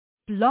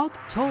Blog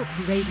Talk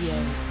Radio.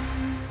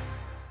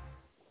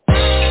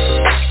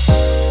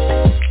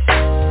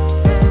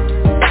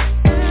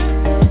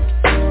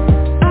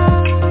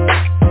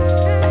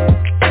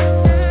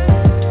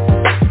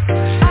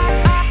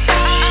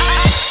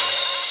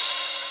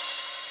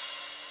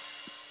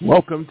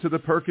 Welcome to the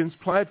Perkins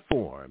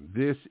Platform.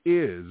 This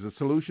is a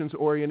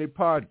solutions-oriented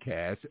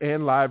podcast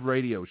and live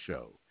radio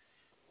show.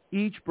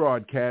 Each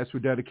broadcast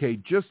will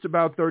dedicate just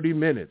about 30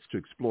 minutes to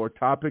explore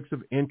topics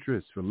of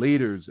interest for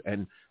leaders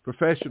and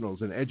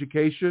professionals in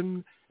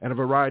education and a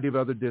variety of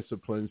other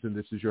disciplines. And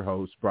this is your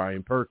host,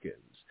 Brian Perkins.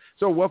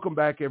 So welcome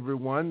back,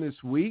 everyone. This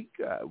week,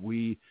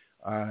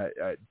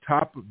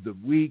 top of the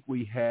week,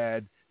 we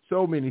had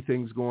so many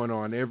things going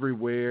on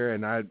everywhere,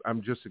 and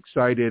I'm just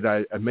excited.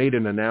 I made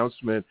an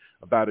announcement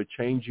about a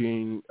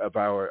changing of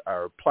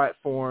our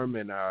platform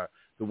and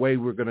the way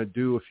we're going to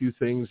do a few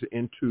things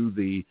into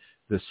the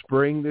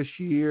spring this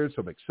year.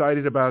 So I'm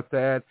excited about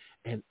that,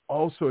 and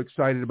also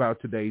excited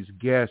about today's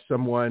guest,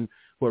 someone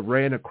who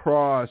ran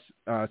across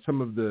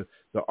some of the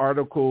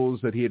articles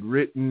that he had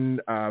written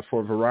for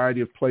a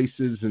variety of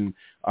places, and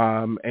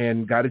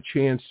got a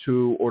chance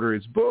to order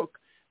his book.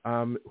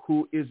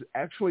 Who is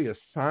actually a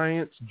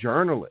science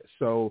journalist.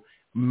 So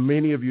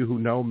many of you who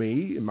know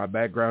me, and my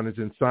background is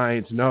in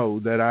science, know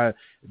that I'm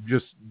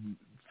just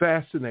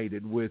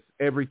fascinated with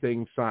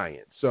everything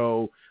science.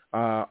 So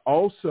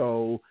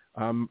also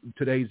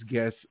today's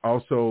guest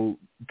also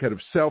kind of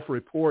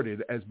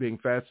self-reported as being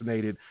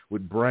fascinated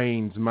with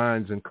brains,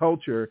 minds, and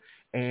culture.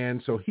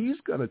 And so he's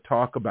going to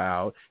talk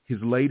about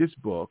his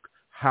latest book,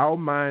 How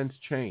Minds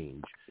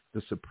Change,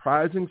 The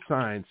Surprising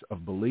Science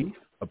of Belief,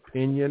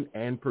 Opinion,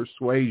 and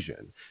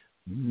Persuasion.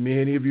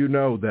 Many of you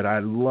know that I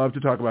love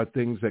to talk about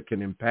things that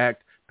can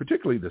impact,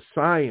 particularly the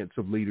science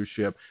of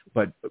leadership,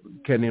 but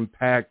can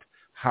impact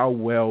how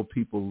well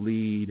people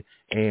lead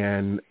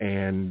and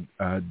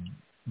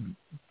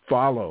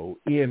follow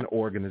in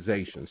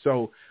organizations.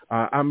 So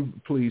I'm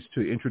pleased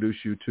to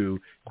introduce you to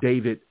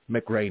David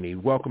McRaney.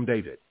 Welcome,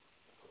 David.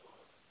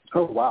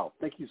 Oh, wow.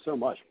 Thank you so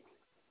much.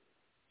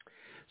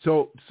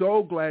 So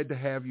glad to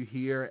have you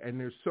here, and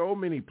there's so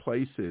many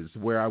places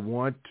where I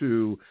want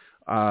to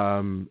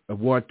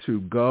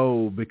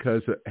go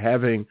because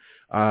having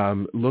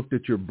looked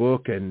at your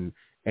book and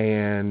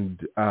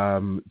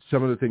some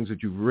of the things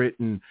that you've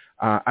written,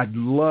 I'd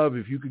love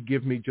if you could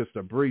give me just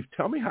a brief.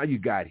 Tell me how you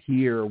got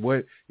here.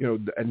 What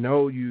I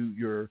know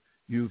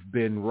you've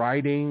been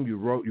writing. You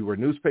were a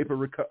newspaper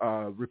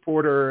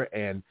reporter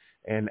and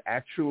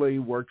actually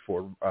worked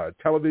for a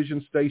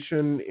television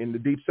station in the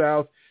Deep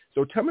South.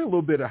 So tell me a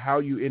little bit of how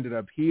you ended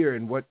up here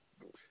and what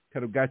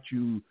kind of got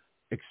you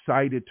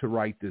excited to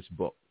write this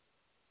book.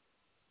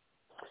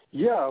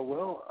 Yeah,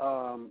 well,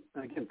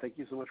 again, thank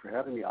you so much for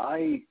having me.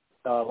 I,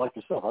 like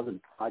yourself, I've been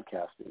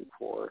podcasting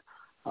for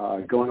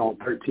going on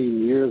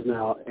 13 years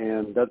now,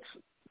 and that's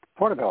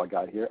part of how I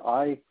got here.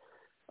 I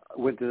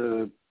went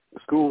to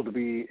school to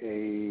be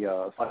a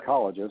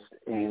psychologist,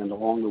 and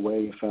along the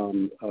way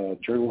found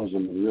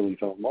journalism and really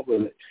fell in love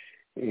with it,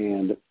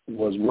 and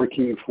was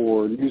working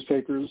for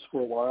newspapers for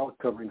a while,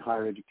 covering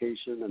higher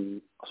education,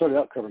 and started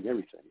out covering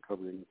everything,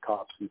 covering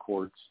cops and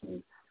courts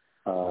and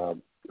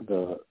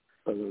the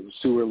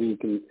sewer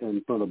leak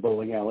in front of the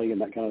bowling alley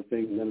and that kind of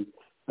thing. And then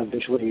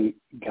eventually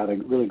got a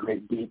really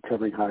great beat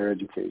covering higher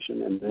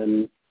education. And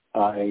then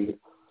I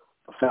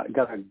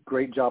got a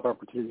great job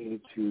opportunity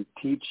to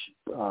teach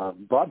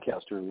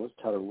broadcast journalists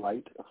how to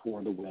write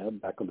for the web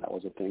back when that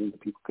was a thing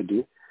that people could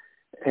do.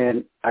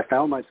 And I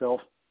found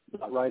myself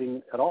not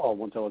writing at all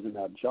once I was in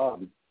that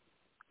job.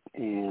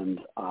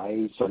 And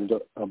I started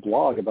a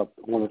blog about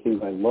one of the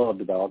things I loved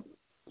about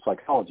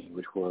psychology,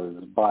 which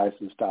was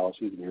biases,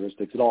 fallacies, and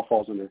heuristics. It all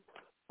falls under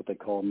what they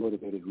call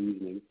motivated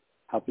reasoning,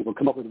 how people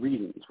come up with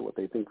reasons for what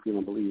they think, feel,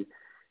 and believe.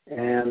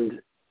 And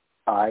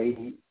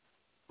I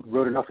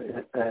wrote enough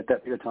at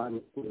that period of time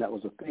when that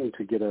was a thing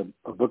to get a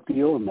book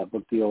deal, and that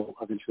book deal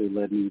eventually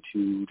led me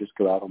to just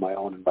go out on my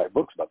own and write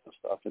books about this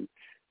stuff. And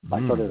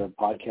I started a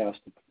podcast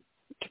to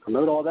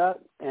promote all that.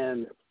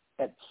 And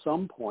at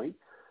some point,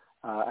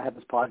 I had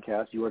this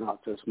podcast, You Are Not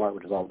So Smart,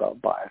 which is all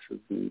about biases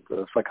and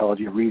the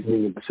psychology of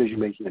reasoning and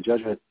decision-making and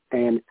judgment.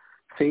 And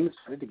things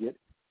started to get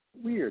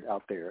weird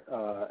out there.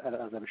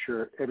 As I'm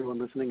sure everyone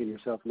listening and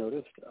yourself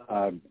noticed,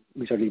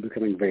 we started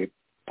becoming very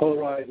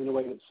polarized in a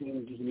way that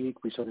seemed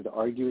unique. We started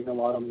arguing a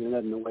lot on the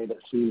internet in a way that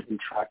seemed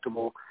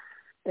intractable.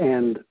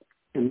 And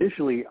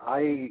initially,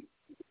 I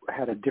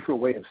had a different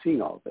way of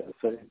seeing all of this.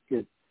 So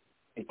it's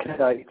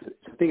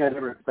a thing I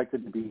never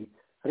expected to be.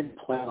 I didn't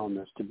plan on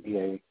this to be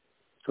a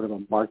sort of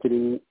a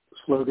marketing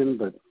slogan,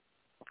 but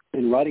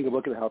in writing a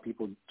book about how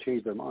people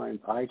change their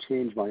minds, I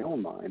changed my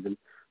own mind. And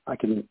I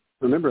can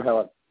remember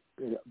how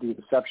the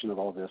inception of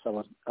all this. I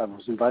was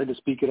invited to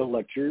speak at a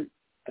lecture,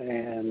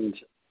 and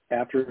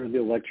after the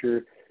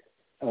lecture,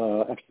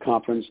 after the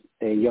conference,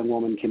 a young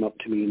woman came up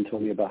to me and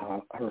told me about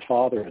how her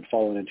father had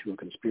fallen into a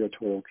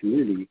conspiratorial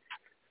community,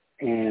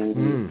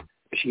 and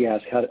she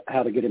asked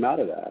how to get him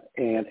out of that.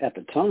 And at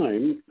the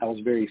time, I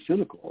was very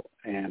cynical,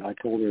 and I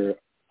told her,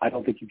 I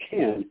don't think you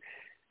can.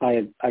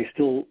 I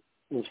still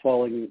was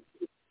falling.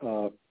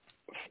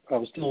 I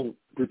was still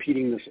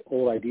repeating this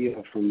old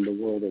idea from the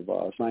world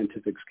of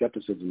scientific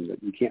skepticism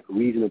that you can't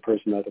reason a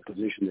person out of a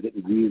position they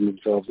didn't reason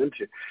themselves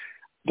into.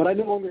 But I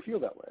no longer feel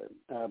that way.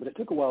 But it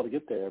took a while to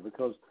get there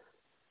because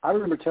I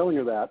remember telling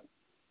her that.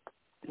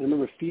 And I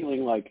remember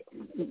feeling like,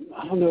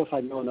 I don't know if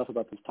I know enough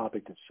about this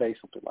topic to say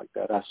something like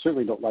that. I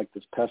certainly don't like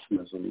this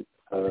pessimism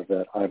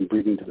that I'm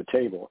bringing to the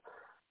table.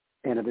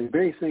 And at the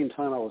very same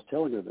time I was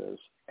telling her this,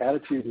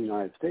 attitudes in the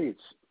United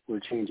States were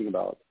changing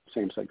about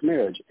same-sex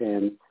marriage.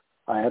 And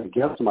I had a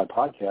guest on my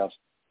podcast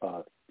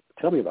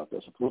tell me about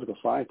this, a political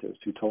scientist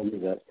who told me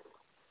that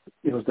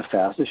it was the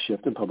fastest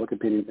shift in public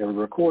opinion ever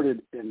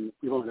recorded, and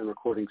we've only been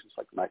recording since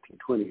like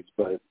the 1920s,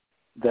 but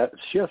that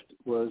shift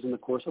was in the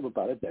course of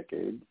about a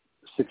decade.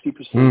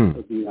 60%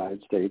 of the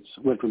United States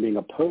went from being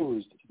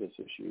opposed to this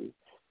issue,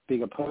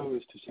 being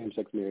opposed to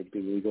same-sex marriage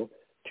being legal,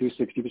 to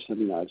 60% of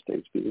the United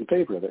States being in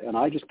favor of it. And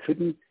I just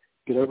couldn't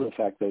get over the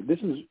fact that this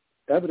is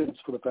evidence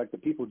for the fact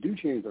that people do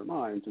change their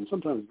minds, and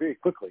sometimes very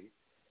quickly.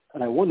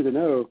 And I wanted to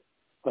know,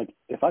 like,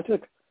 if I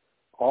took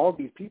all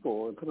these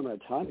people and put them in a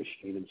time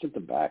machine and sent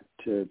them back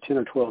to 10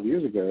 or 12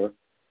 years ago,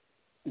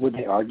 would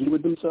they argue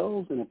with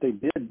themselves? And if they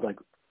did, like,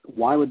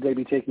 why would they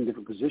be taking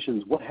different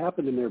positions? What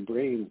happened in their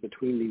brains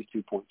between these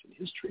 2 points in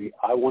history?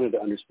 I wanted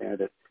to understand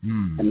it,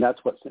 and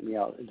that's what sent me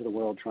out into the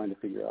world trying to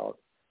figure out,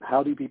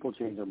 how do people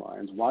change their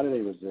minds? Why do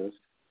they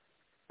resist?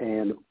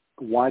 And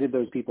why did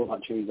those people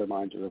not change their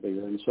minds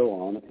earlier, and so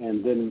on?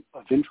 And then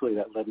eventually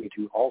that led me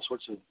to all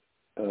sorts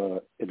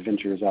of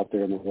adventures out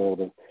there in the world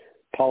of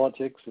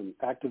politics and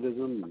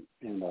activism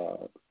and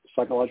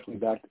psychologically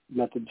backed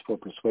methods for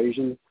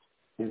persuasion.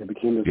 And it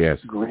became this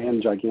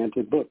grand,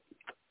 gigantic book.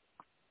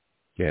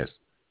 Yes.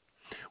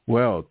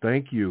 Well,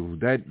 thank you.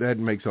 That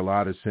makes a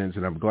lot of sense,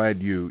 and I'm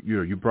glad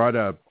you brought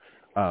up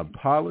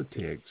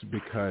politics,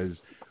 because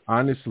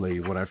honestly,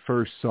 when I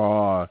first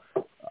saw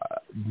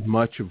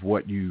much of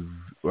what you've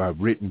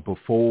written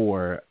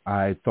before,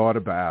 I thought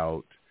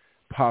about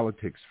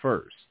politics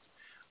first.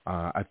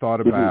 I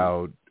thought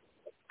about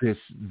this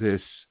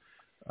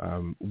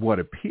what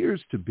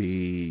appears to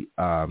be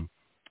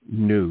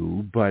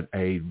new, but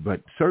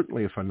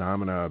certainly a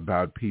phenomena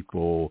about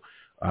people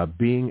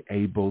being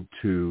able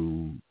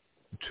to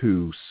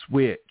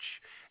switch.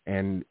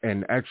 And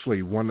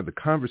actually, one of the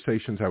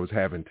conversations I was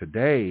having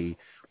today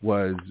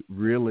was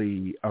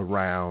really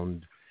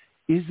around,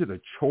 is it a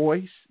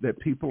choice that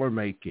people are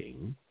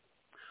making,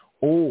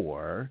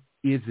 or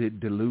is it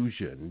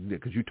delusion?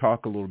 Because you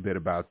talk a little bit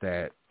about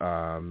that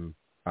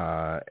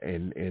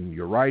in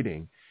your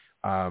writing.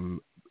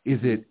 Is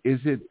it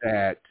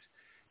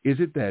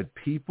that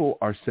people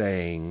are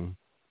saying,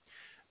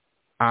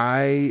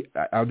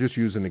 I'll just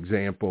use an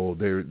example.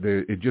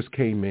 It just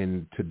came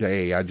in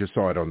today. I just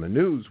saw it on the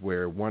news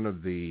where one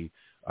of the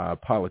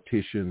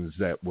politicians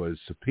that was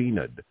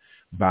subpoenaed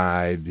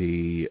by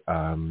the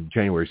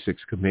January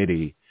 6th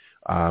committee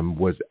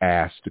was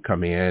asked to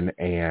come in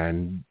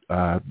and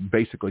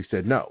basically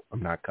said, no,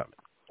 I'm not coming,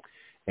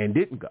 and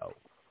didn't go.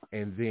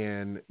 And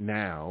then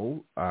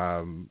now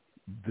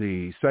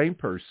the same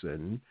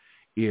person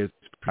is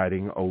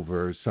presiding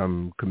over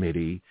some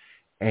committee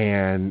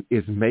and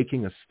is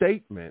making a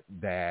statement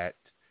that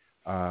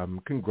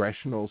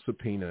congressional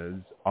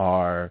subpoenas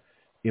are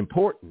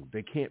important.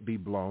 They can't be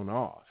blown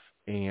off.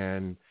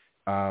 And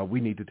we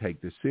need to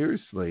take this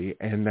seriously,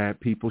 and that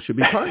people should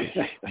be punished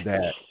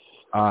that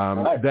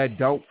that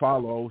don't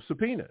follow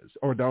subpoenas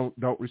or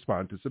don't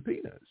respond to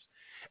subpoenas.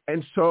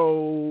 And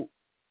so,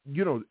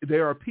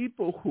 there are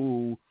people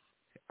who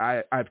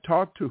I've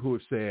talked to who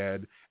have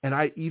said, and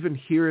I even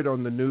hear it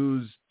on the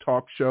news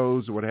talk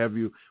shows or what have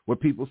you, where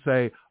people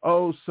say,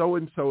 oh,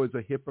 so-and-so is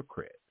a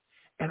hypocrite.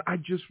 And I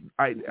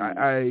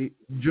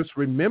just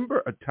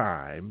remember a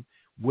time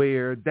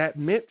where that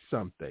meant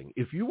something.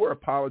 If you were a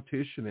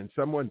politician and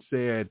someone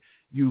said,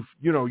 you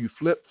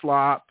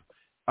flip-flop,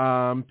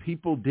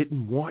 people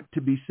didn't want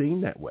to be seen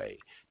that way.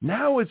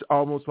 Now it's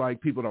almost like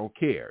people don't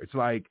care. It's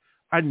like,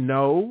 I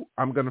know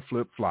I'm going to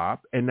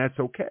flip-flop, and that's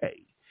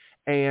okay.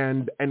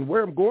 And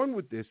where I'm going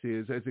with this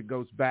is, as it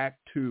goes back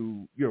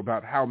to,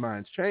 about how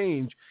minds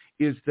change,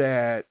 is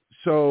that,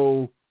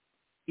 so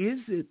is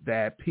it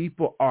that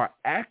people are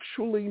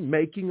actually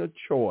making a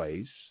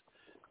choice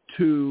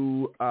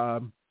to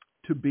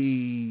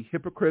be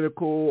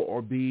hypocritical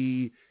or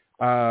be,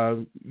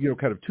 kind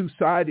of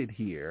two-sided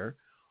here,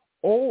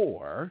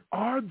 or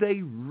are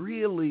they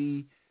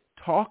really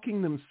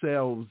talking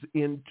themselves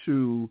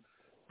into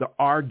the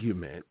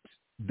argument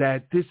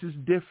that this is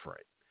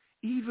different?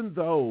 Even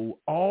though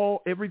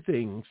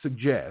everything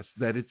suggests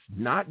that it's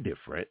not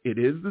different, it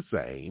is the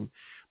same,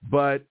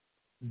 but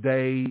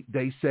they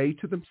say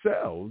to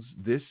themselves,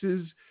 this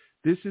is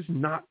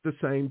not the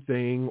same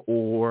thing,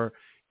 or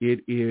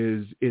it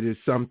is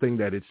something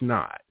that it's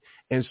not.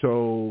 And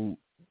so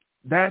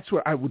that's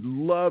what I would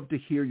love to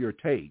hear your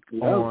take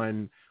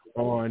on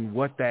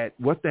what that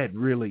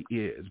really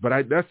is.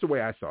 But that's the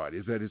way I saw it,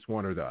 is that it's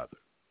one or the other.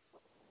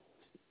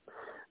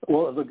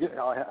 Well,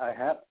 I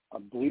have,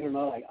 believe it or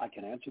not, I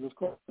can answer this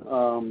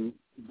question.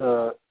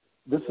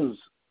 This is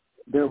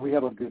we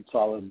have a good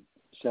solid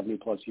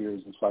 70-plus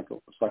years of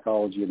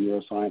psychology and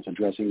neuroscience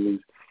addressing these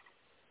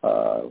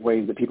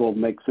ways that people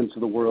make sense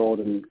of the world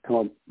and come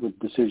up with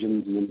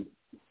decisions and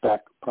then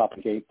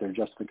propagate their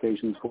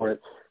justifications for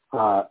it.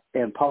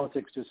 And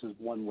politics just is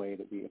one way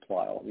that we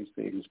apply all these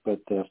things, but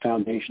the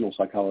foundational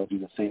psychology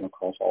is the same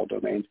across all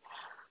domains.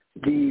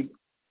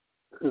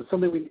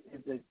 Something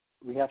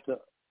we have to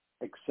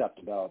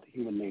accept about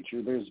human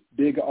nature, there's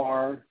big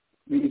R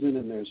reason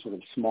and there's sort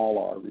of small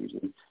r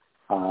reason.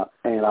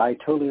 And I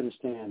totally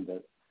understand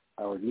that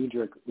our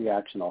knee-jerk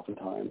reaction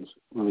oftentimes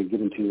when we get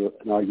into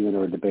an argument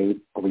or a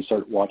debate or we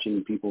start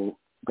watching people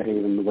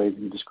behave in the way that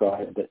you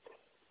described, that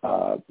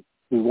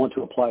we want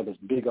to apply this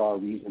big R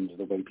reason to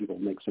the way people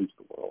make sense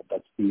of the world.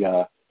 That's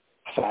the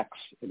facts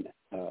and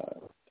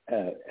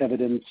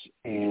evidence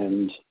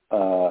and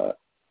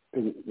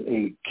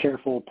a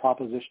careful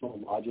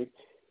propositional logic,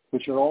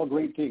 which are all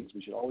great things.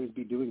 We should always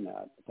be doing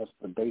that. That's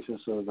the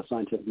basis of the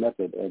scientific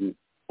method. And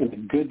in a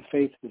good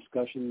faith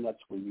discussion,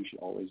 that's where you should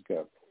always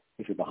go.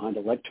 If you're behind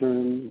a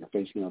lectern, you're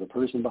facing another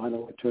person behind a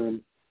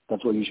lectern,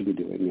 that's what you should be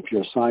doing. If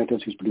you're a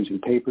scientist who's producing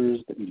papers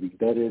that need to be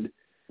vetted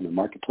in the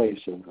marketplace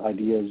of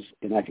ideas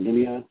in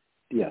academia,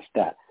 yes,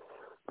 that.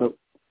 But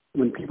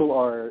when people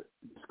are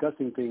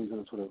discussing things in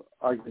a sort of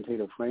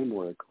argumentative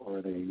framework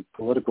or the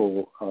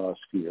political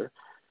sphere,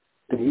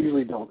 they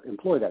usually don't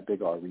employ that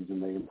big R reason.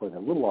 They employ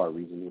that little r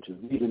reason, which is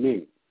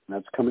reasoning. And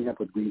that's coming up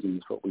with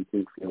reasons for what we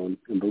think, feel,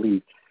 and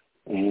believe.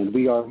 And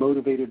we are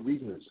motivated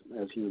reasoners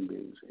as human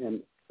beings.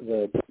 And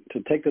to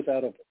take this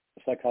out of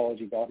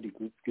psychology,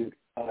 gobbledygook,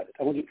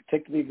 I want you to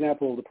take the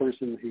example of the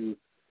person who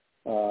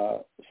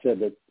said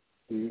that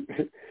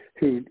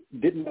who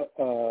didn't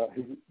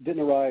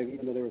arrive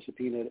even though they were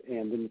subpoenaed,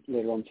 and then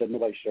later on said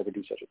nobody should ever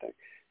do such a thing.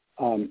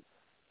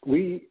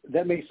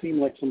 That may seem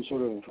like some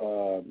sort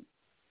of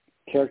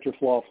character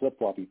flaw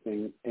flip-floppy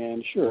thing,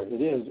 and sure,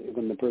 it is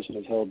when the person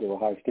is held to a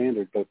high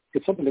standard, but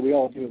it's something that we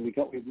all do, and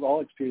we've all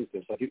experienced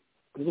this. This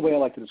is the way I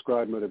like to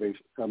describe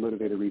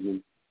motivated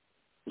reasoning.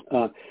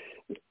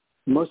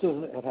 Most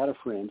of us have had a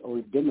friend, or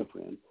we've been a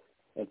friend,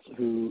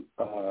 who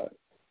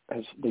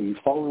you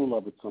fall in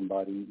love with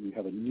somebody, you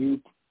have a new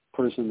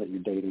person that you're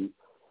dating,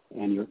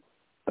 and you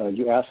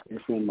ask your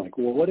friend, like,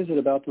 well, what is it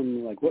about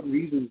them? Like, what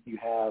reasons do you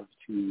have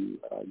to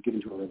get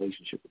into a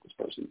relationship with this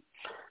person?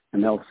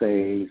 And they'll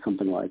say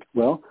something like,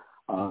 well,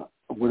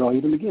 where do I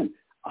even begin?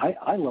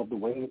 I love the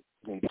way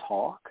they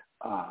talk.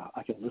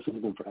 I can listen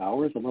to them for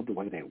hours. I love the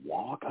way they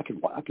walk. I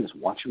can just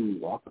watch them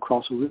walk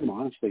across the room.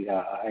 Honestly,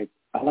 I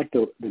like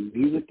the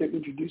music they're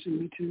introducing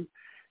me to.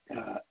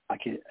 I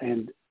can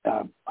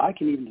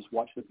even just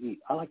watch them eat.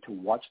 I like to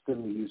watch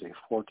them use a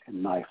fork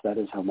and knife. That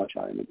is how much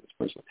I am into this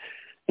person.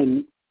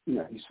 And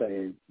you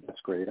say,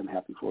 that's great. I'm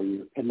happy for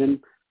you. And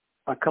then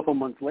a couple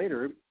months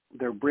later,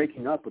 they're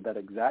breaking up with that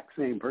exact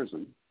same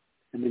person.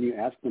 And then you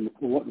ask them,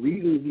 well, what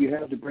reasons do you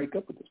have to break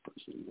up with this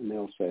person? And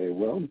they'll say,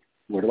 well,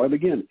 where do I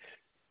begin?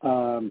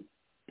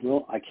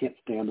 Well, I can't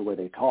stand the way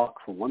they talk,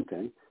 for one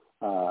thing.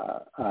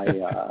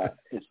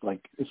 It's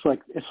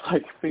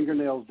like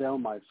fingernails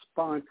down my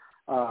spine.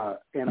 I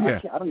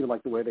don't even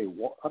like the way they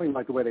walk. I don't even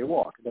like the way they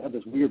walk. They have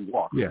this weird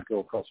walk that go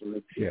across the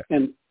room. Yeah.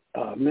 And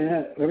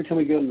man, every time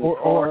we get in the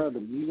car, the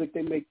music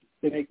they make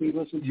me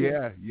listen to.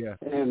 Yeah.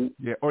 And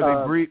or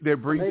they're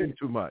breathing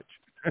too much.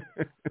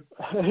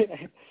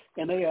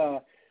 And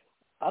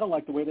I don't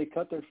like the way they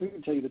cut their food,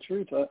 to tell you the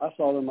truth. I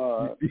saw them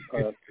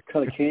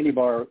cut a candy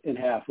bar in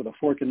half with a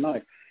fork and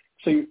knife.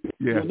 So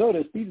you'll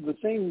notice these are the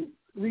same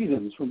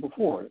reasons from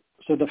before.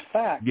 So the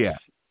facts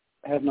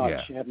have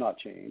not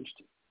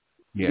changed.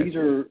 Yeah. These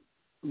are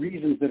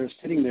reasons that are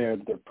sitting there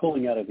that they're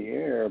pulling out of the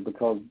air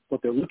because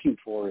what they're looking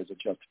for is a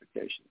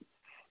justification.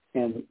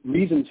 And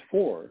reasons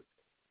for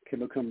can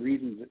become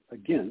reasons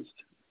against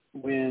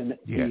when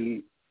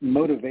the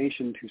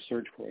motivation to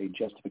search for a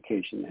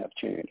justification have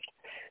changed.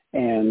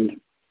 And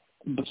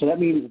so that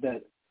means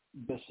that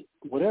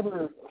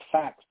whatever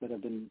facts that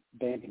have been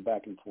bandied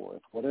back and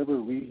forth, whatever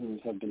reasons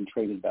have been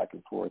traded back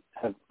and forth,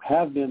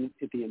 have been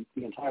the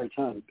entire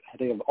time,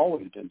 they have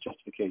always been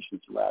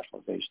justifications and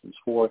rationalizations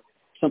for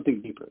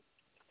something deeper.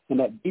 And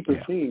that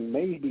deeper thing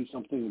may be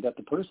something that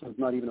the person is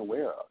not even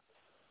aware of.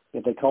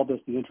 If they call this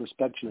the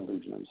introspection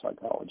illusion in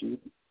psychology,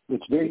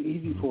 it's very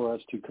easy for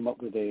us to come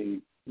up with a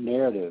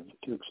narrative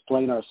to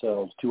explain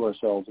ourselves to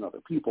ourselves and other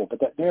people, but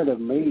that narrative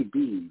may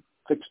be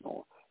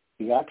fictional.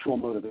 The actual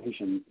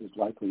motivation is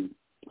likely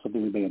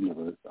something we may have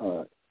never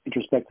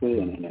introspected,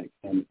 and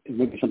it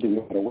may be something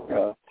we're not aware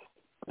of.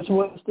 And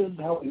so this is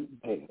how we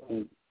behave.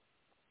 And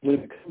when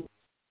it comes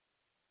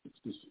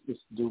to this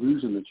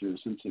delusion that you're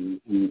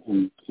sensing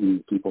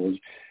in people is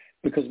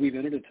because we've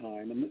entered a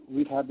time, and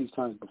we've had these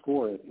times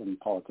before in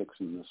politics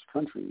in this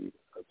country,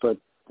 but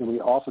we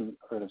often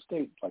are in a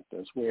state like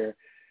this where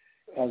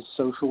as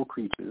social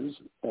creatures,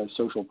 as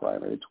social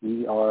primates,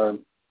 we are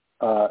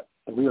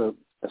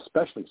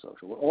especially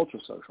social. We're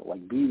ultra-social,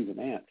 like bees and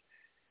ants.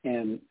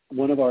 And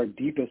one of our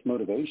deepest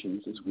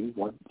motivations is we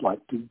would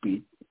like to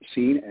be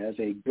seen as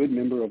a good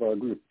member of our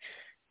group.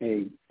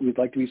 We'd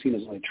like to be seen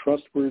as a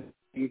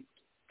trustworthy,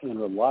 and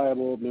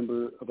reliable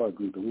member of our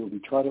group, and we'll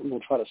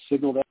try to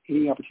signal that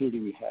any opportunity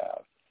we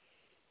have.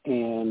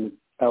 And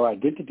our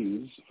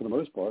identities, for the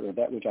most part, are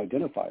that which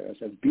identify us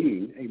as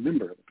being a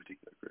member of a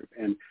particular group.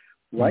 And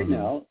right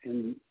now,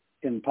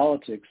 in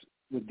politics,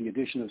 with the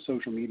addition of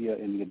social media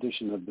and the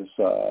addition of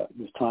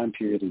this time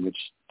period in which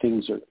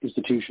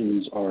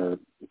institutions are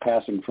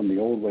passing from the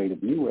old way to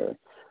the new way,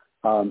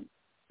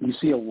 you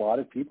see a lot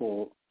of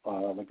people,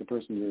 like the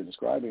person you're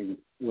describing,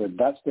 where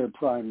that's their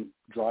prime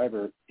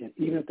driver, and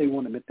even if they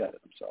won't admit that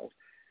of themselves.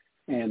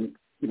 And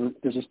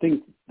there's this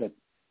thing that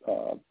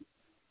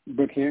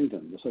Brooke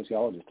Harrington, the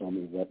sociologist, told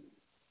me that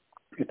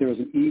if there was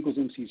an E equals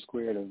MC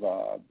squared of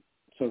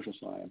social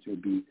science, it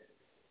would be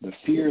the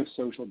fear of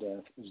social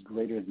death is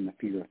greater than the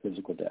fear of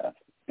physical death.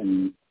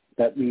 And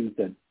that means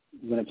that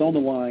when it's on the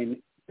line,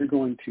 you're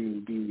going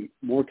to be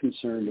more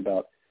concerned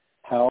about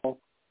how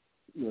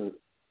your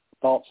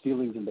thoughts,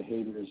 feelings, and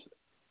behaviors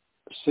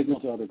signal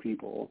to other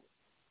people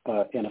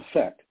and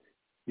affect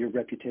your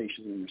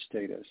reputation and your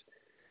status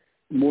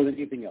more than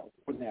anything else,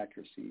 more than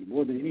accuracy,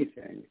 more than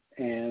anything.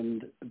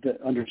 And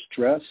under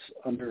stress,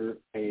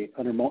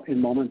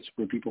 in moments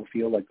where people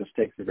feel like the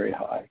stakes are very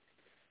high,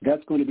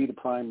 that's going to be the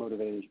prime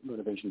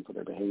motivation for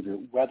their behavior,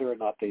 whether or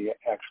not they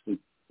actually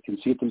can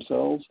see it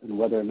themselves and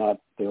whether or not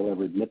they'll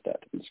ever admit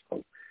that to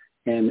themselves.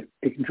 And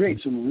it can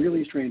create some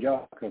really strange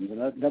outcomes,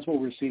 and that's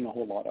what we're seeing a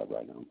whole lot of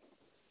right now.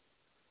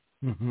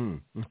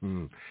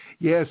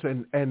 Yes,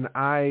 and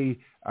I,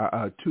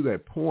 to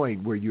that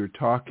point where you're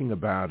talking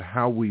about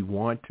how we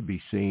want to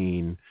be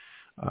seen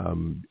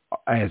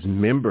as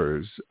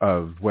members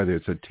of whether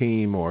it's a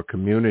team or a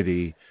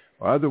community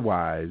or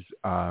otherwise,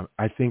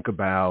 I think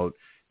about,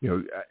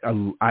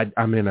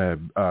 I'm in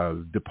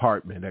a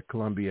department at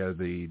Columbia,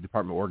 the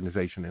Department of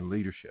Organization and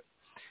Leadership,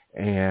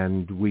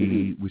 and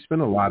we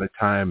spend a lot of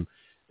time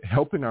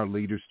helping our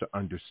leaders to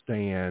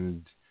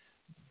understand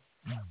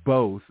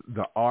both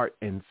the art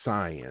and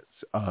science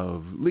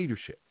of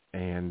leadership,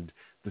 and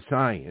the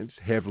science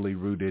heavily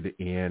rooted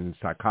in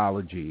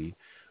psychology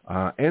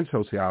and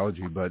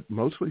sociology, but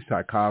mostly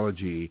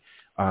psychology.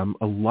 A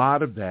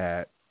lot of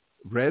that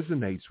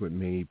resonates with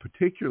me,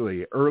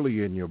 particularly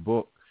early in your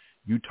book.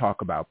 You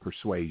talk about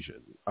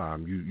persuasion.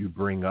 You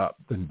bring up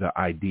the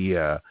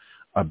idea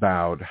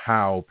about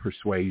how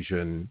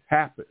persuasion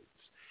happens.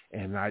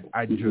 And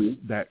I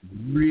just, that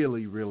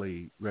really,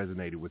 really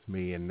resonated with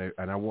me. And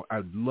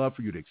I'd love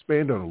for you to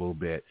expand on it a little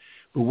bit,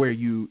 but where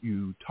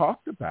you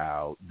talked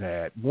about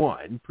that,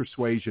 one,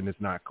 persuasion is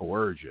not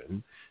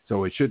coercion.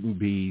 So it shouldn't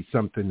be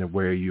something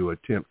where you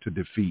attempt to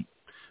defeat,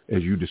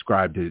 as you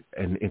described it,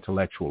 an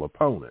intellectual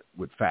opponent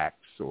with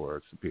facts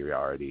or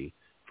superiority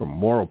from a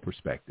moral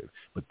perspective.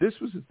 But this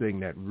was the thing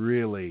that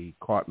really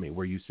caught me,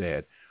 where you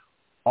said,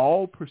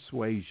 all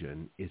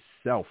persuasion is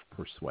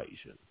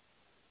self-persuasion.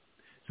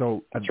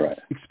 So that's right.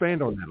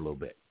 Expand on that a little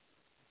bit.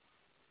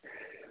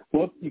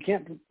 Well, you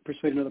can't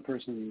persuade another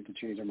person to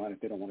change their mind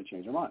if they don't want to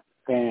change their mind.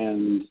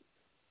 And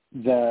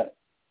that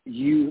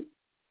you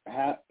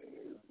have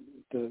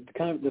the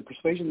kind of the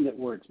persuasion that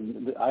works.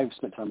 And I've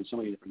spent time in so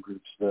many different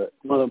groups.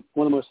 One of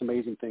the most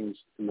amazing things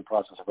in the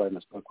process of writing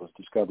this book was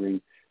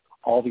discovering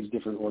all these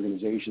different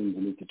organizations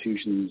and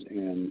institutions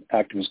and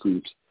activist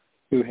groups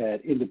who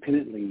had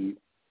independently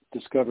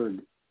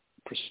discovered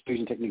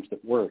persuasion techniques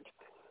that worked.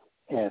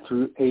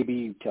 Through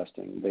A/B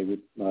testing, they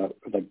would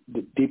like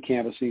deep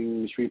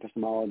canvassing, street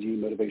epistemology,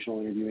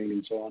 motivational interviewing,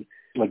 and so on.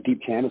 Like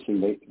deep canvassing,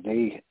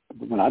 they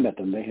when I met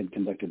them, they had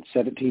conducted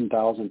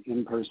 17,000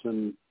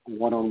 in-person,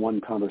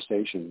 one-on-one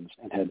conversations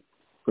and had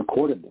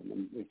recorded them.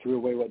 And they threw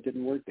away what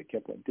didn't work, they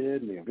kept what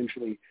did, and they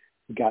eventually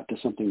got to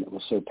something that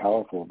was so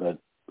powerful that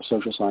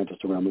social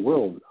scientists around the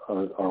world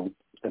are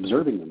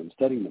observing them and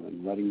studying them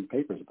and writing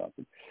papers about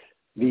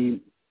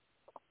them.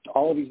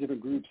 All of these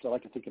different groups, I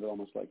like to think of it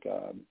almost like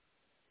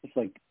it's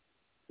like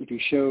if you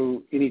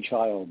show any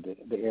child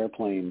the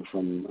airplane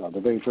from the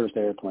very first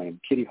airplane,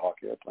 Kitty Hawk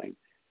airplane,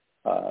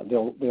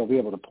 they'll be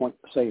able to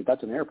say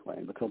that's an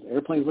airplane because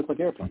airplanes look like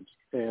airplanes,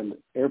 and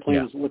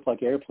airplanes look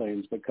like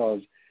airplanes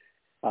because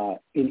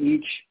in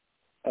each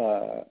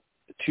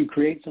to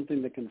create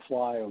something that can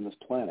fly on this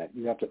planet,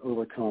 you have to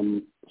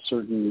overcome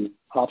certain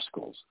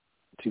obstacles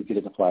to get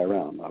it to fly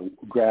around.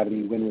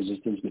 Gravity, wind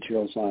resistance,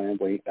 material science,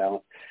 weight,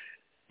 balance.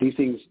 These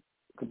things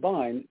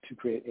combine to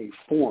create a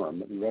form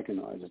that we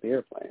recognize as the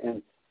airplane.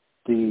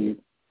 And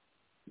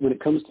when it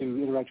comes to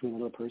interacting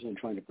with another person and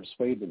trying to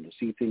persuade them to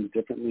see things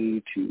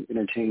differently, to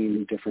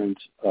entertain different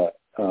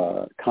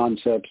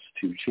concepts,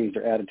 to change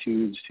their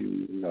attitudes,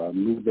 to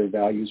move their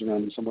values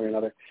around in some way or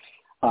another,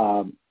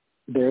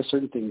 there are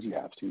certain things you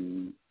have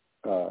to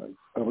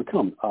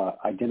overcome.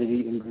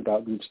 Identity, in-group,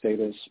 out-group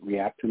status,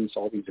 reactance,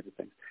 all these different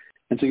things.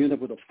 And so you end up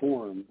with a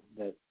form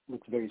that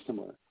looks very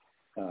similar,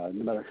 no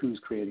matter who's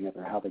creating it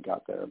or how they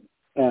got there.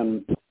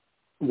 And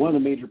one of the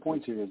major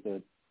points here is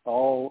that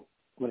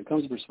when it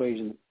comes to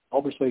persuasion,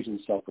 all persuasion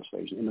is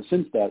self-persuasion in the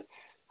sense that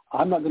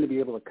I'm not going to be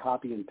able to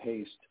copy and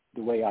paste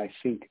the way I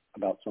think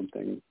about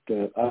something.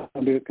 I'm not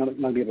going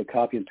to be able to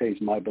copy and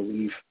paste my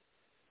belief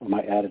or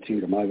my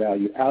attitude or my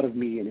value out of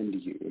me and into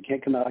you. It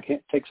can't come out. I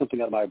can't take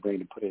something out of my brain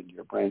and put it into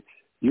your brain.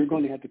 You're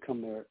going to have to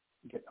come there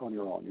on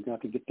your own. You're going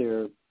to have to get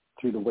there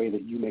through the way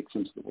that you make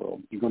sense of the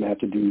world. You're going to have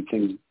to do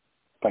things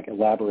like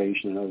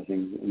elaboration and other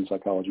things in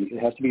psychology.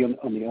 It has to be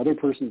on the other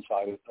person's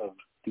side of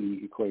the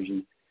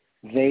equation.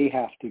 They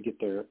have to get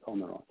there on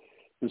their own.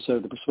 And so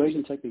the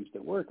persuasion techniques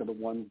that work are the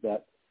ones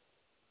that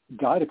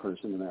guide a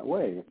person in that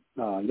way.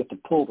 You have to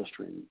pull the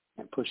string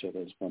and push it,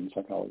 as one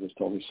psychologist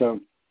told me.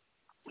 So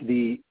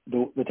the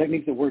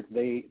techniques that work,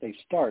 they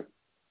start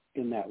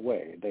in that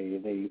way.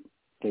 They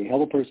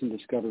help a person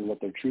discover what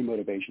their true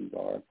motivations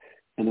are,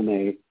 and then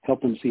they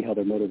help them see how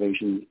their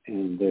motivations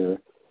and their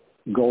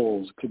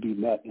goals could be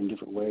met in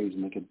different ways,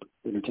 and they could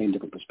entertain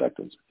different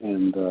perspectives.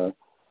 And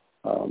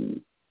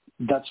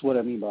that's what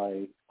I mean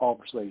by all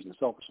persuasion is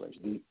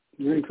self-persuasion.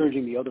 You're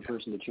encouraging the other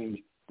person to change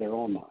their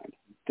own mind.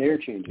 They're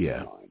changing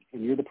their mind,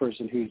 and you're the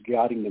person who's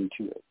guiding them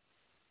to it.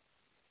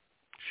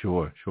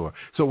 Sure.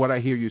 So what I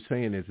hear you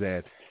saying is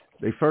that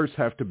they first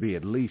have to be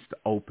at least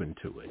open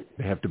to it.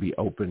 They have to be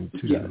open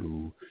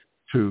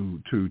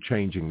to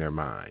changing their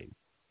mind.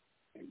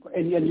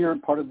 And you're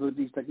part of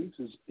these techniques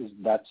is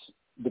that's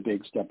the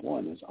big step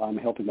one, is I'm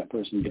helping that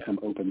person become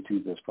open to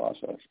this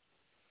process.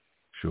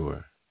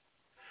 Sure.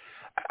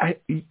 I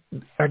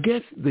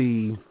guess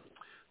the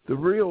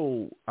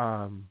real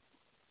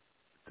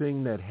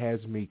thing that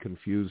has me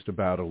confused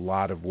about a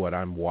lot of what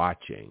I'm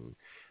watching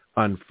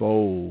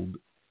unfold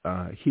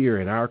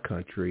here in our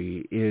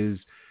country is,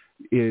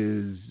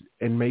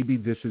 and maybe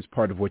this is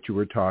part of what you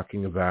were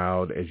talking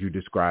about as you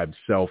described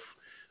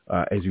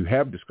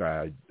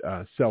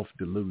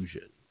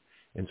self-delusion.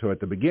 And so at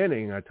the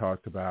beginning, I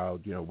talked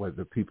about,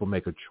 whether people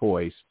make a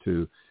choice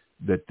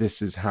that this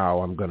is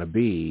how I'm going to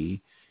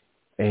be,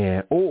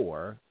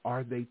 or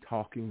are they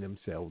talking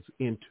themselves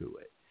into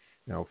it?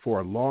 Now,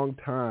 for a long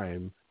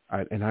time,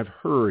 I've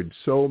heard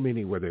so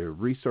many, whether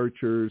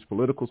researchers,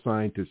 political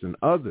scientists, and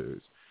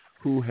others,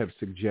 who have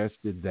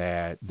suggested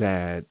that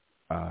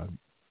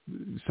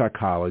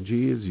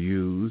psychology is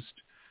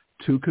used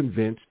to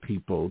convince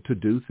people to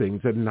do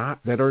things that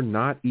are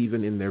not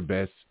even in their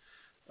best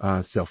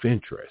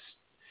self-interest,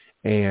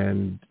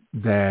 and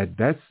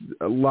that's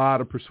a lot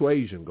of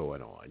persuasion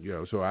going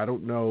on. So I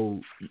don't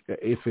know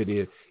if it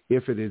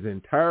is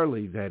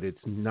entirely that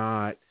it's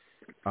not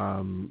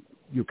kind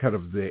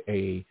of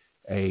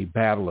a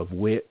battle of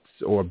wits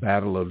or a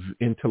battle of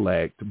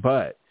intellect,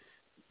 but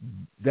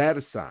that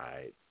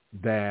aside,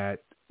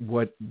 that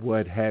what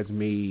has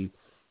me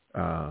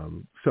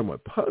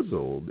somewhat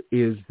puzzled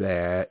is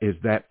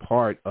that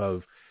part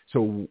of,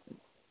 so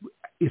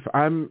if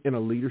I'm in a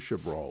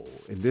leadership role,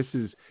 and this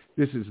is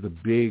the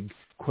big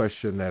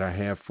question that I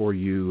have for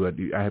you.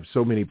 I have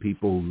so many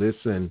people who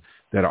listen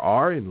that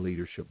are in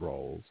leadership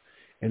roles,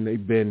 and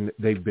they've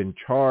been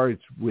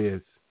charged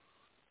with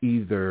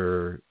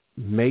either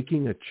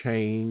making a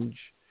change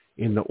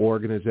in the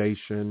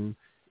organization,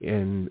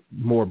 and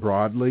more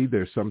broadly,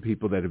 there's some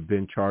people that have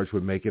been charged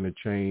with making a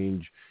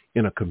change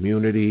in a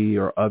community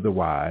or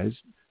otherwise,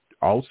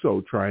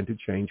 also trying to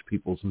change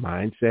people's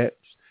mindsets,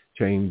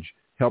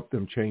 help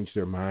them change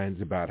their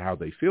minds about how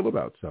they feel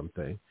about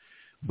something.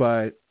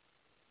 But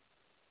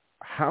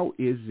how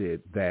is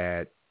it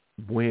that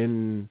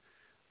when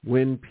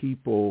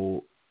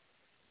people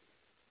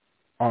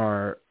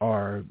are,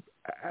 and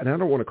I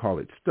don't want to call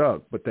it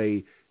stuck, but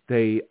they're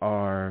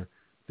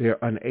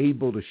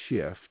unable to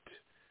shift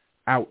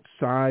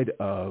outside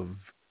of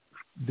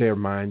their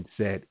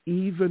mindset,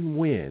 even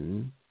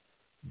when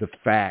the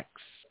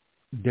facts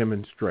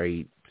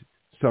demonstrate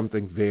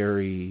something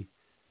very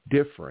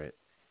different,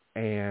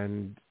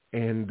 and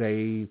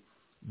they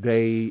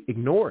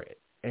ignore it,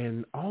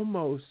 and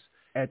almost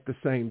at the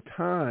same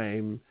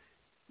time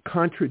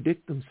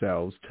contradict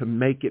themselves to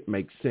make it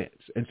make sense.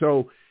 And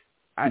so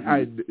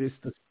it's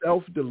the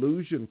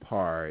self-delusion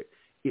part.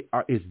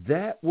 Is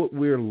that what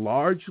we're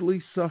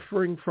largely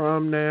suffering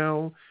from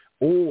now?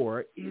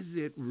 Or is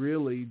it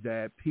really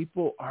that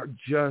people are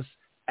just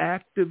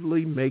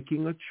actively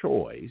making a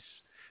choice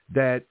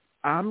that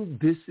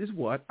this is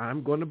what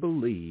I'm going to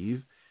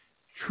believe,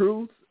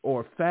 truth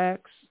or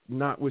facts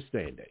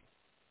notwithstanding?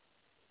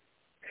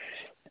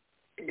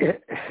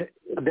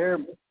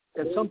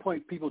 At some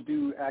point, people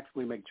do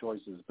actively make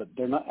choices, but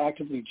they're not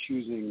actively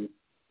choosing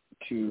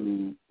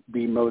to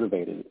be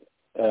motivated.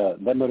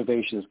 That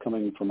motivation is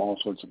coming from all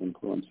sorts of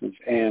influences.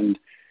 And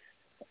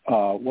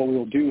what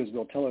we'll do is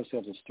we'll tell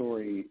ourselves a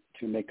story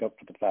to make up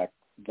for the fact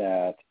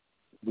that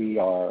we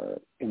are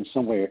in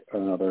some way or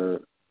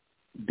another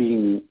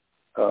being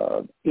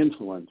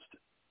influenced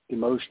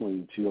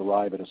emotionally to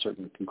arrive at a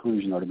certain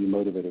conclusion or to be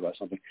motivated by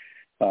something.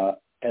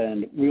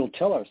 And we'll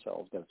tell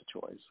ourselves that it's a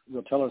choice.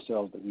 We'll tell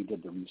ourselves that we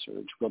did the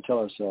research. We'll tell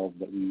ourselves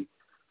that we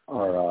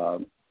are,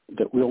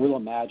 that we'll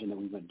imagine that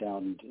we went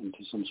down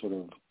into some sort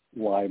of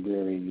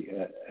library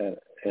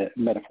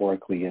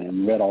metaphorically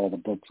and read all the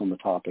books on the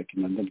topic,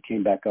 and then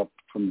came back up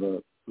from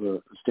the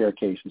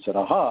staircase and said,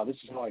 aha, this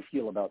is how I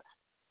feel about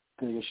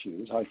the issue.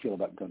 This is how I feel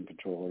about gun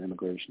control or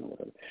immigration or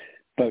whatever.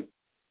 But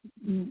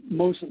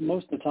most of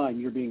the time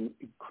you're being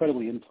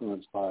incredibly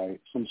influenced by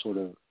some sort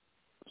of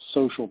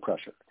social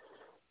pressure.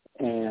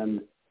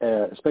 And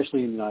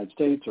especially in the United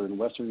States or in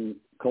Western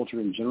culture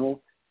in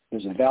general,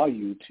 there's a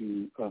value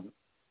of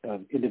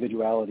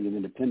individuality and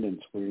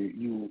independence where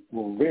you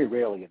will very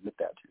rarely admit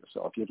that to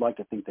yourself. You'd like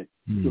to think that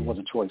it was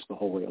a choice the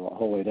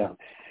whole way down.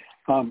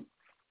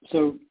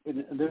 So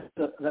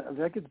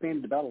that gets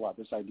bandied about a lot,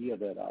 this idea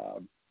that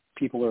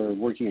people are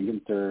working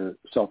against their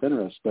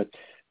self-interest, but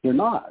they're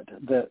not.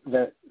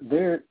 That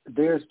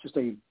there's just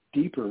a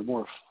deeper,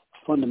 more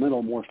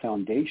fundamental, more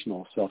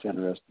foundational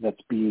self-interest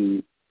that's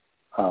being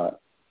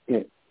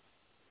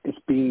it's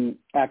being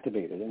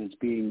activated and it's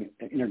being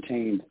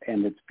entertained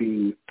and it's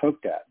being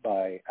poked at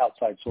by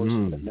outside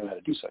sources that know how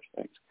to do such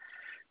things.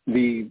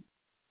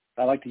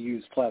 I like to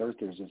use flat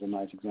earthers as a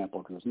nice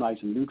example because it's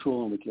nice and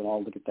neutral, and we can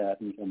all look at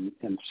that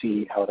and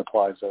see how it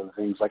applies to other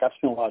things. Like I've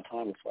spent a lot of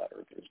time with flat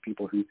earthers,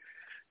 people who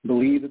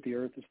believe that the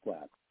earth is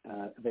flat.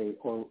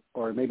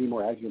 Or maybe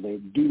more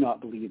accurately, do not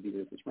believe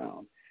the earth is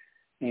round.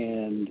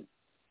 And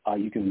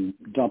you can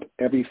dump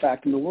every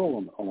fact in the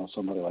world on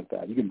somebody like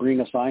that. You can bring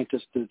a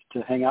scientist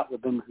to hang out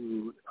with them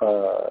who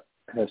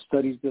has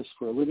studied this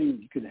for a living.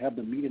 You can have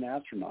them meet an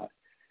astronaut,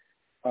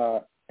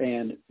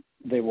 and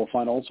they will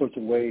find all sorts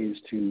of ways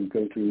to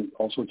go through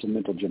all sorts of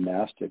mental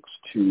gymnastics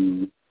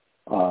to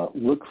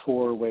look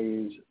for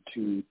ways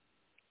to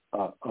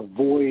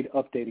avoid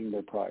updating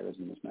their priors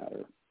in this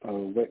matter.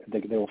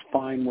 They will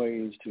find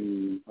ways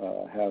to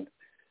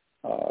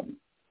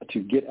to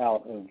get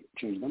out of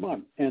changing their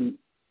mind. And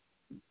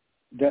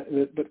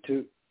but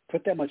to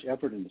put that much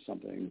effort into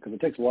something, because it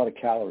takes a lot of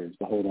calories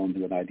to hold on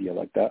to an idea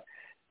like that,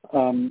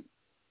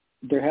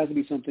 there has to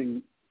be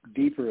something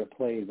deeper at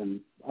play than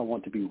I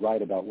want to be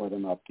right about whether or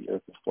not the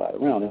earth is flat or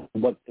round.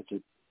 And what's at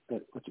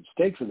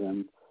stake for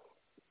them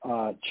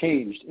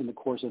changed in the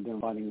course of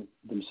them finding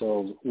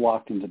themselves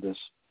locked into this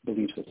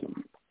belief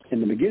system. In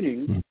the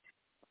beginning,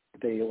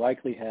 they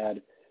likely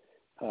had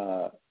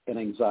an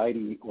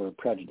anxiety or a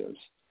prejudice.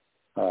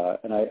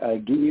 And I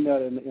do mean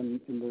that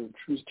in the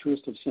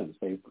truest of sense.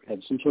 They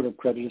had some sort of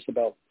prejudice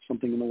about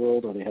something in the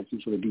world, or they had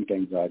some sort of deep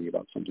anxiety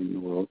about something in the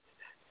world.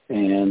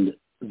 And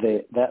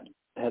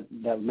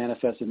that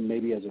manifested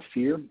maybe as a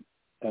fear.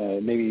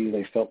 Maybe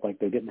they felt like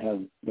they didn't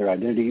have their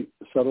identity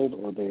settled,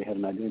 or they had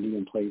an identity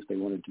in place they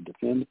wanted to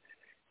defend.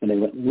 And they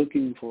went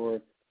looking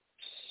for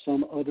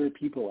some other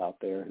people out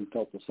there who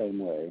felt the same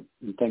way.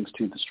 And thanks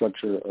to the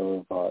structure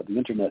of the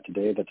internet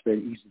today, that's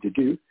very easy to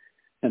do.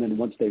 And then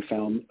once they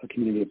found a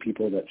community of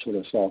people that sort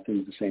of saw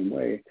things the same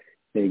way,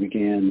 they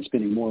began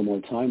spending more and more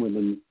time with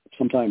them,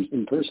 sometimes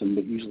in person,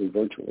 but usually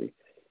virtually.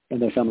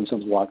 And they found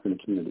themselves locked in a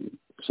community.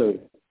 So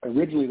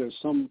originally there's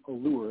some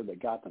allure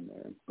that got them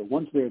there. But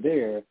once they're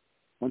there,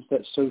 once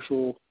that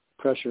social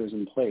pressure is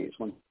in place,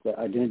 once the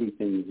identity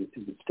thing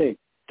is at stake,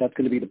 that's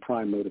going to be the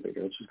prime motivator.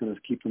 It's just going to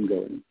keep them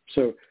going.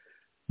 So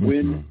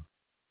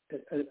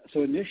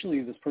so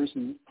initially, this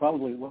person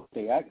probably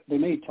they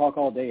may talk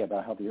all day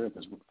about how the earth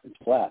is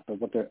flat,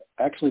 but what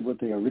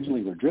they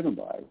originally were driven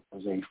by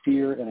was a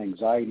fear and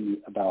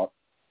anxiety about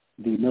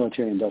the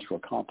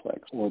military-industrial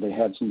complex, or they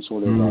had some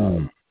sort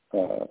of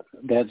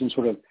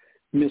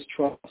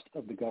mistrust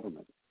of the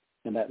government,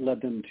 and that led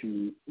them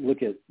to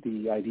look at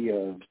the idea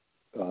of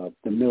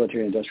the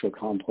military-industrial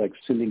complex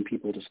sending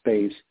people to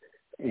space.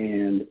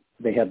 And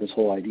they had this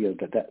whole idea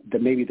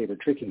that maybe they were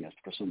tricking us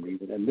for some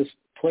reason. And this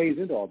plays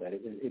into all that.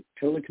 It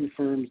totally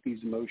confirms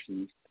these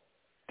emotions.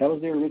 That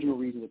was their original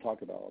reason to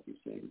talk about all these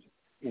things.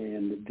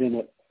 And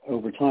then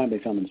over time, they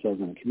found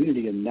themselves in a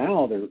community. And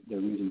now their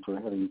reason for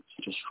having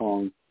such a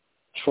strong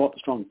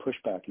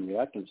pushback and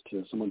reactance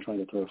to someone trying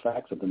to throw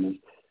facts at them is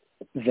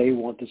they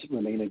want to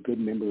remain a good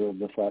member of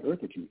the flat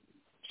earther community.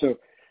 So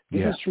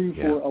this is true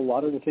for a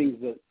lot of the things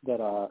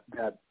that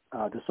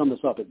to sum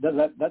this up,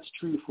 that's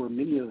true for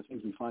many of the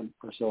things we find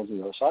ourselves on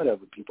the other side of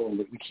with people, and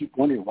we keep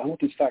wondering, why won't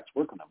these facts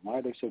work on them? Why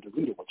are they so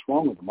diluted? What's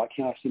wrong with them? Why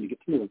can't I seem to get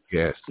through them?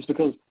 Yes. It's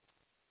because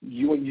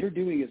what you're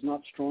doing is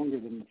not stronger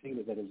than the thing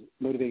that is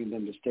motivating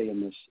them to stay in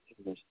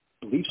this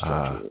belief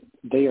structure.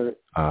 They are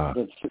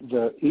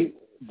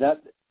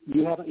that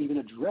you haven't even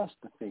addressed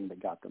the thing that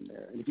got them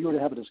there. And if you were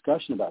to have a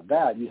discussion about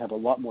that, you'd have a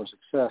lot more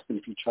success than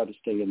if you try to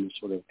stay in this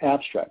sort of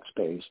abstract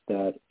space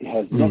that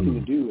has nothing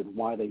to do with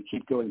why they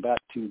keep going back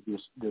to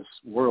this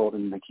world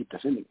and they keep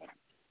defending it.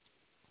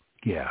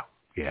 Yeah,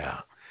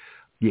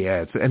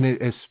 and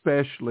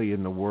especially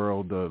in the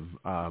world of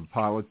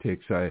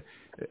politics,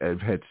 I've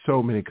had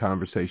so many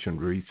conversations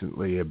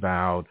recently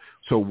about,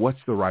 so what's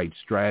the right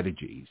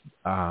strategy?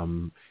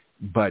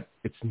 But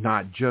it's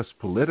not just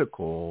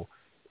political,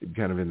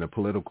 kind of in the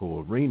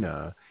political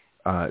arena.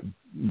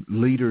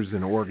 Leaders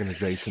and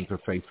organizations are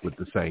faced with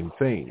the same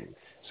thing.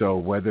 So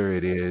whether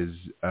it is,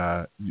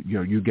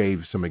 you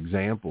gave some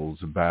examples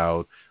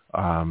about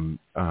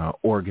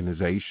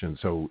organizations.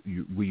 So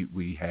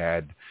we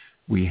had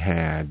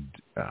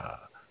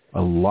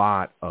a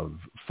lot of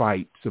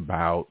fights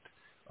about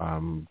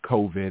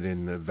COVID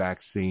and the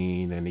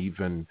vaccine, and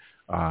even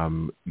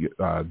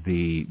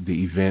the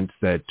events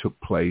that took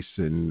place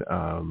in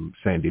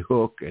Sandy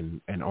Hook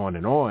and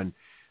on,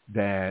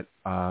 that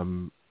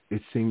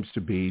it seems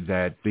to be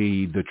that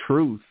the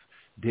truth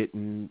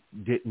didn't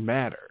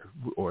matter,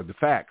 or the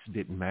facts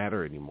didn't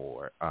matter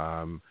anymore.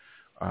 And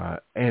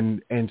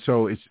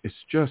so it's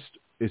just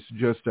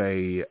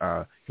a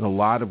in a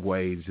lot of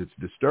ways it's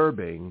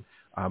disturbing.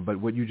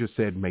 But what you just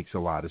said makes a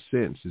lot of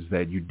sense, is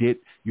that you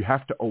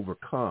have to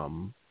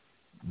overcome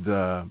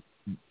the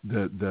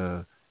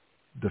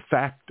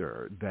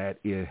factor that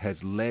it has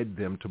led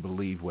them to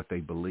believe what they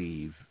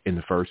believe in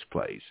the first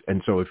place.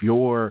 And so if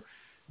your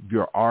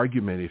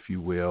argument, if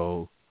you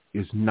will,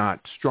 is not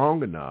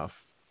strong enough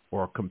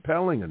or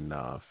compelling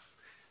enough,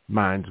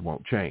 minds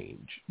won't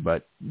change.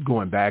 But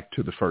going back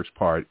to the first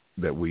part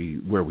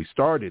where we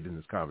started in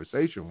this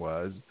conversation,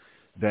 was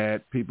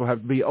that people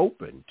have to be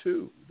open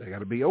too. They got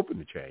to be open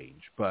to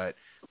change. But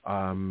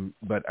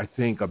I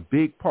think a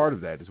big part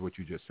of that is what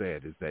you just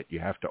said, is that you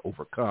have to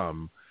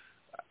overcome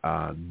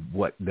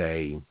what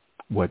led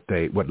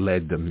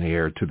them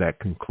there to that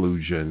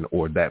conclusion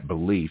or that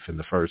belief in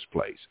the first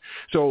place.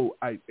 So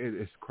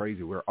it's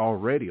crazy. We're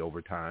already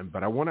over time,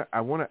 but I want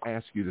to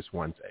ask you this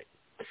one thing.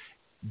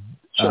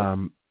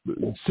 Sure.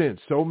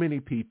 Since so many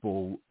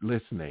people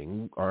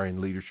listening are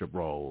in leadership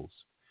roles,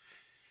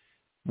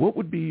 what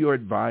would be your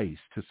advice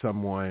to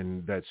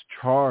someone that's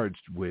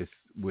charged with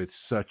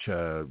such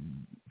a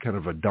kind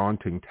of a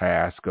daunting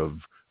task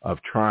of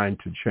trying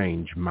to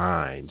change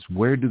minds?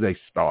 Where do they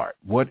start?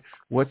 What's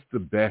the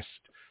best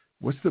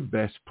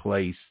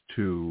place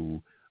to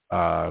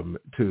kind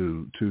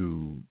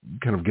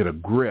of get a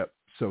grip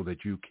so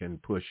that you can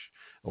push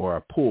or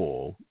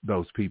pull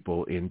those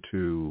people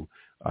into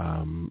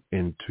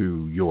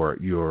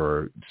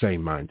your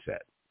same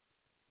mindset?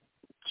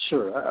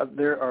 Sure.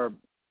 There are,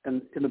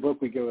 and in the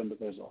book we go into,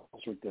 there's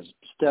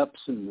steps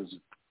and there's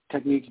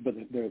techniques, but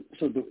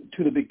two of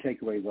the big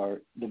takeaways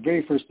are, the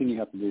very first thing you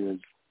have to do is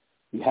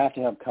you have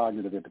to have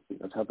cognitive empathy.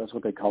 That's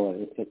what they call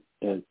it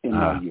in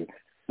NLU.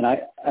 And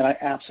I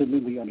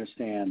absolutely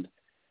understand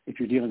if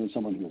you're dealing with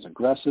someone who is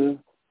aggressive,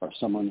 or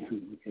someone who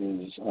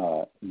is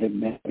they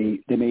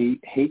may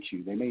hate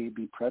you, they may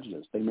be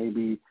prejudiced, they may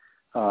be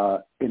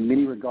in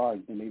many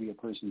regards they may be a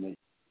person that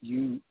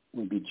you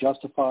would be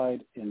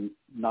justified in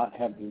not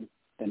having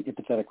an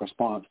empathetic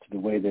response to the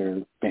way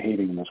they're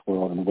behaving in this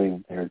world and the way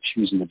that they're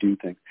choosing to do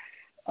things.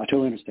 I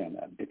totally understand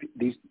that.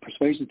 These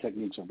persuasion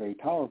techniques are very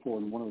powerful,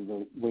 and one of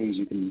the ways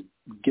you can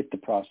get the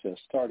process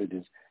started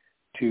is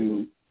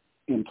to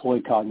employ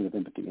cognitive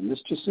empathy. And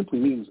this just simply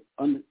means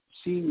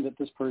seeing that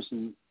this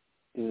person,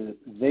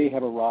 they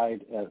have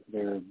arrived at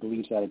their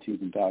beliefs,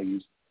 attitudes, and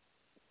values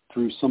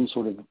through some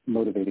sort of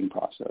motivating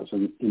process,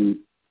 and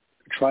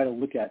try to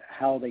look at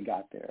how they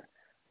got there.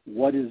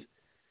 What is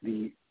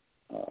the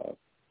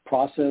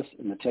process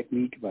and the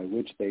technique by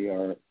which they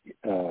are,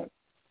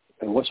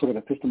 and what sort of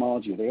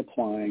epistemology are they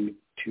applying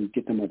to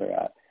get them where they're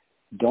at?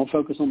 Don't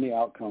focus on the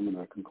outcome and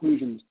their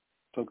conclusions.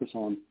 Focus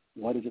on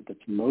what is it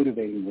that's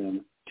motivating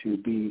them to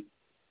be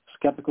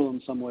skeptical in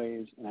some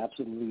ways and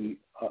absolutely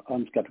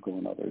unskeptical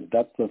in others.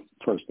 That's the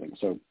first thing.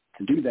 So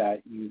to do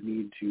that, you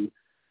need to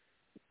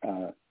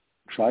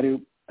try to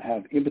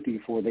have empathy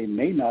for they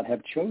may not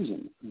have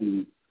chosen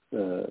they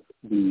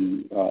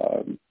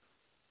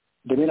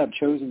may not have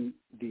chosen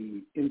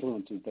the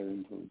influences that are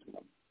influencing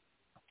them.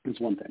 It's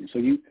one thing.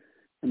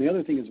 And the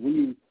other thing is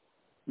when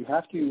you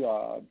have to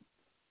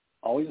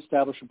always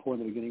establish rapport in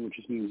the beginning, which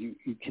just means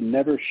you can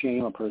never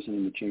shame a person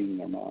into changing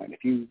their mind.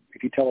 If you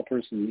tell a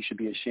person you should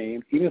be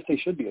ashamed, even if they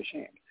should be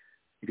ashamed,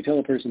 if you tell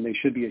a person they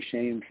should be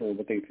ashamed for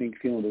what they think,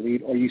 feel, and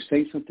believe, or you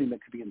say something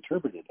that could be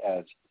interpreted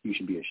as you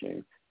should be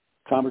ashamed,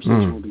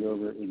 conversation will be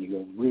over and you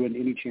will ruin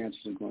any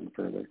chances of going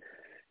further.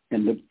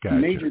 And the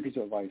major piece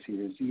of advice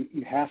here is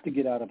you have to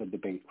get out of a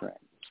debate frame.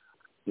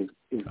 If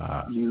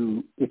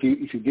you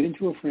get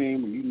into a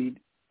frame where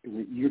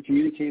you're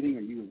communicating,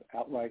 or you have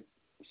outright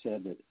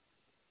said that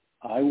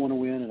I want to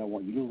win and I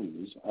want you to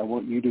lose, I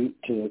want you to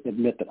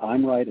admit that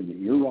I'm right and that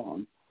you're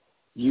wrong,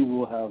 you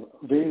will have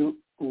very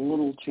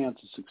little chance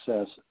of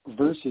success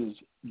versus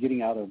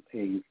getting out of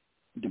a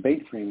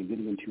debate frame and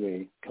getting into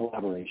a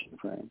collaboration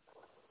frame.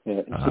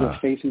 Instead of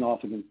facing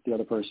off against the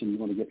other person, you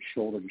want to get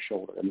shoulder to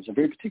shoulder. And there's a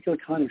very particular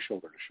kind of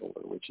shoulder to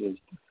shoulder, which is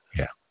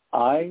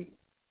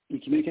you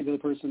communicate to the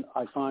person,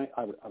 I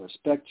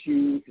respect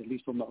you, at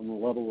least on the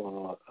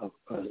level of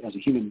as a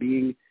human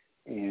being,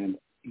 and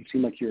you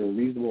seem like you're a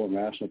reasonable and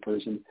rational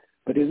person,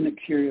 but isn't it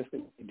curious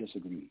that we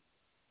disagree?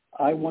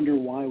 I wonder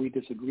why we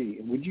disagree.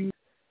 And would you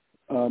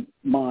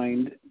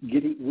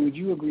would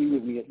you agree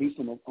with me, at least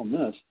on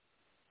this?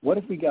 What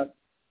if we got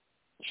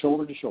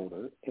shoulder to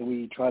shoulder and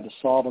we tried to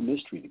solve a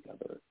mystery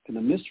together? And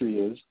the mystery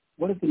is,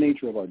 what is the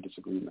nature of our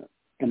disagreement?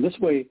 And this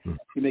way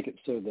you make it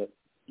so that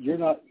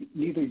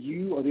neither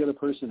you or the other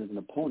person is an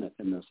opponent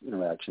in this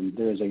interaction.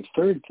 There is a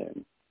third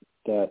thing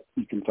that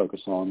you can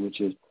focus on,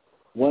 which is,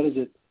 what is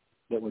it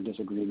that we're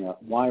disagreeing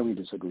at? Why are we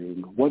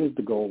disagreeing? What is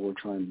the goal we're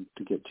trying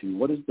to get to?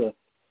 What is the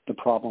the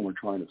problem we're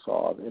trying to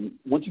solve. And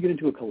once you get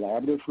into a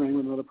collaborative frame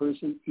with another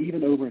person,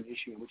 even over an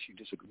issue in which you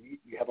disagree,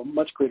 you have a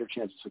much greater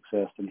chance of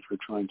success than if you're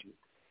trying to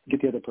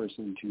get the other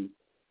person to,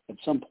 at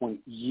some point,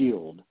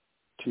 yield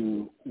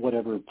to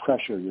whatever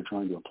pressure you're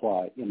trying to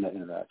apply in that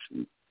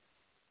interaction.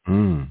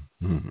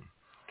 Mm-hmm.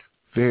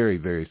 Very,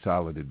 very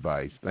solid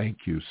advice. Thank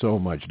you so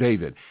much,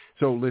 David.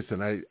 So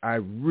listen, I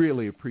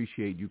really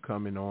appreciate you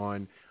coming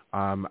on.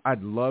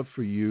 I'd love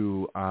for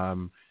you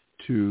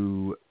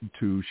to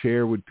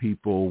share with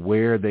people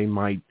where they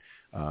might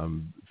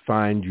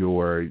find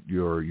your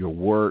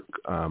work,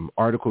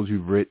 articles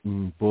you've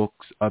written,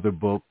 books, other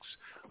books.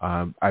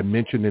 I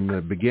mentioned in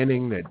the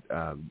beginning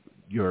that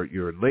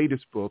your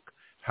latest book,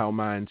 How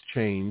Minds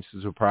Change,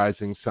 The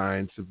Surprising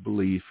Science of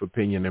Belief,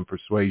 Opinion, and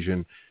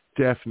Persuasion,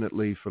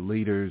 definitely for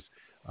leaders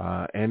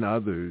and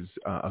others,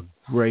 a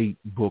great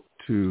book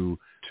to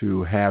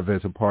have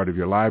as a part of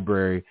your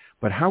library.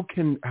 But how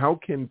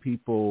can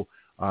people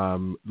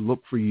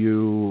look for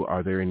you?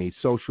 Are there any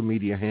social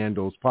media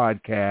handles,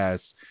 podcasts,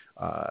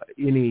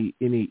 any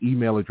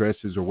email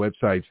addresses or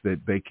websites that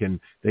they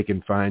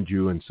can find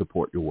you and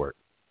support your work?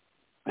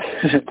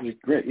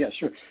 Great. Yeah,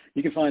 sure.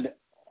 You can find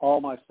all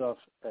my stuff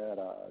at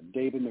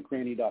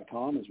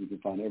davidmccraney.com, as we can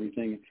find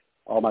everything.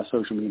 All my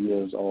social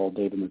media is all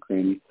David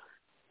McCraney.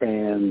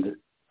 And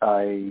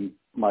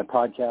my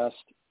podcast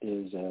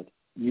is at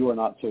You Are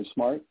Not So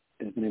Smart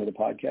is the name of the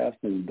podcast.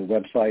 And the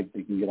website,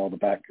 you can get all the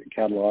back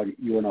catalog,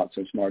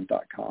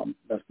 youarenotsosmart.com.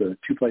 That's the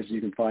two places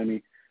you can find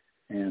me.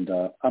 And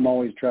I'm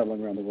always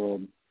traveling around the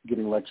world,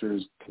 giving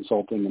lectures,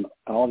 consulting, and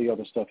all the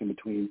other stuff in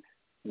between.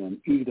 And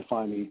easy to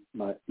find me.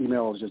 My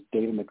email is just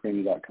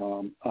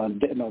davidmccraney.com. My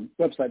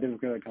website,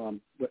 davidmccraney.com.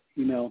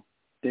 Email,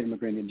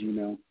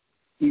 davidmccraney@gmail.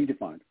 Easy to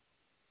find.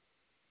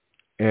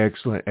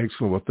 Excellent.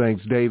 Well,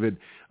 thanks, David.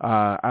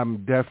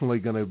 I'm definitely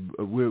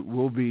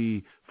we'll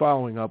be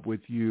following up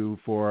with you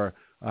for,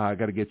 I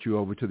got to get you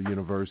over to the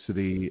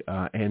university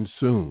and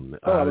soon.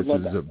 This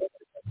is a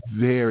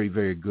very,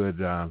 very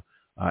good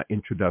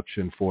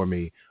introduction for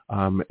me.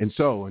 And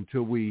so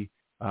until we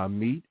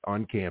meet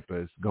on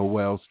campus, go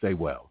well, stay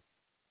well.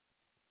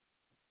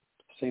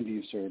 Same to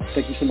you, sir.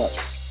 Thank you so much.